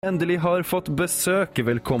Endelig har fått besøk.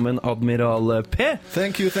 Velkommen, Admiral P.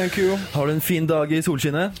 Thank you. Har du en fin dag i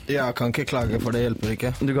solskinnet? Jeg kan ikke klage, for det hjelper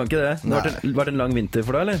ikke. Du kan ikke det? Det har vært en lang vinter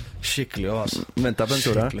for deg, eller? Skikkelig, altså. Ventet på en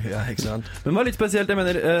sola. Skikkelig, ja, ikke sant. Men hva er litt spesielt? Jeg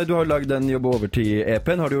mener, du har jo lagd en jobb over til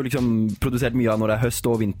EP-en. Har du jo liksom produsert mye av når det er høst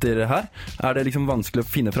og vinter her? Er det liksom vanskelig å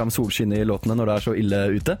finne fram solskinn i låtene når det er så ille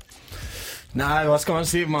ute? Nei, hva skal man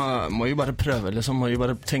si? Man må jo bare prøve, liksom. Man må jo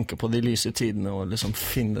bare tenke på de lyse tidene og liksom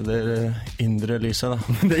finne det indre lyset,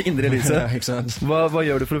 da. Det indre lyset? Ja, ikke sant. Hva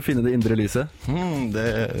gjør du for å finne det indre lyset? Det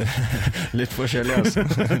er litt forskjellig, altså.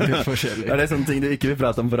 Litt forskjellig. Er det sånne ting du ikke vil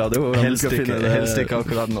prate om på radio? Helst ikke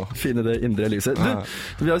akkurat nå. Finne det indre lyset.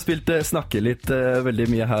 Du, vi har spilt Snakke litt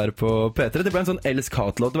veldig mye her på P3. Det ble en sånn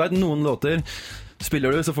elsk-hat-låt. Du vet, noen låter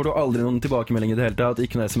spiller du, så får du aldri noen tilbakemelding i det hele tatt.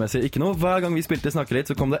 Ikke noe SMS-er, ikke noe. Hver gang vi spilte Snakke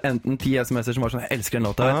litt, så kom det enten 10 SMS-er som var sånn, jeg elsker den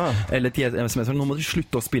låta her, eller 10 SMS-er, nå må du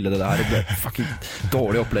slutte å spille det der. Det ble fucking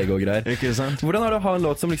dårlig opplegg og greier. Ikke sant? Hvordan er det å ha en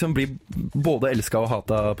låt som liksom blir både elsket og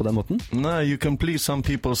hatet på den måten? Nei, you can please some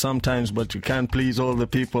people sometimes, but you can't please all the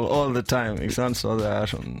people all the time, ikke sant? Så det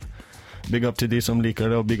er sånn big up til de som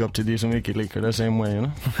liker det, og big up til de som ikke liker det, same way, you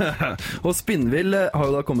know? Og Spinvilt har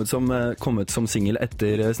jo da kommet som single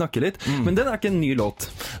etter Snakke litt, men den er ikke en ny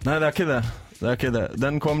låt. Nei, det er ikke det. Det er ikke det.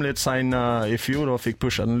 Den kom litt sen i fjor og fikk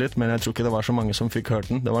pushet den litt, men jeg tror ikke det var så mange som fikk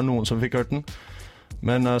hørt den. Det var noen som fikk hørt den.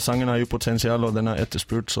 Men sangen har jo potensial, og den er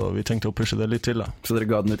etterspurt, så vi tenkte å pushe det litt til, da. Så dere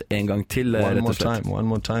ga den ut en gang til, rett og slett? One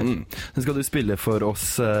more time. Den skal du spille for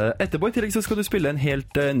oss etterpå. I tillegg så skal du spille en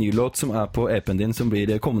helt ny låt som er på EP-en din, som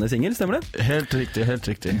blir kommende single, stemmer det? Helt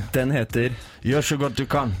riktig. Den heter Gjør så godt du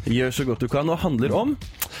kan. Gjør så godt du kan, og handler om?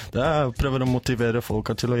 Det er å prøve å motivere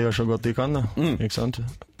folka til å gjøre så godt de kan, da. Ikke sant?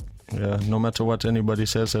 Yeah, no matter what anybody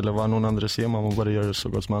says, eller hva noen andre sier, man må bare gjøre så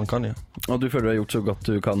godt som man kan, ja. Og du føler du har gjort så godt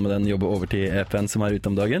du kan med den jobben over til EP-en som er ute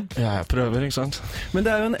om dagen? Ja, jeg prøver, ikke sant? Men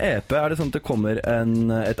det er jo en EP, er det sånn at det kommer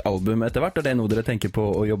et album etter hvert? Er det noe dere tenker på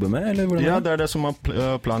å jobbe med, eller hvordan? Ja, det er det som er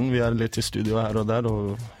planen. Vi er litt i studio her og der,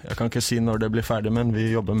 og jeg kan ikke si når det blir ferdig, men vi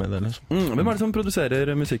jobber med det, liksom. Hvem er det som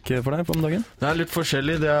produserer musikk for deg om dagen? Det er litt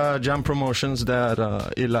forskjellig. Det er Jam Promotions, det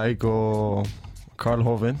er like og Carl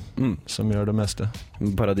Hovin, som gjør det meste.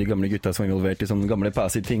 Bare de gamle gutta som er involvert i sånne gamle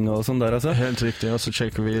Pasi-ting og sånn der, altså? Helt riktig, og så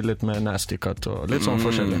sjekker vi litt med Nasty Cut og litt sånn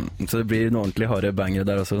forskjellig. Så det blir noen ordentlig harde banger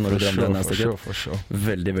der også når du drar med Nasty Cut? For sure.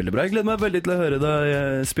 Veldig, veldig bra. Jeg gleder meg veldig til å høre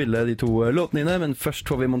deg spille de to låtene dine, men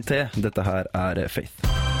først får vi monté. Dette her er Faith.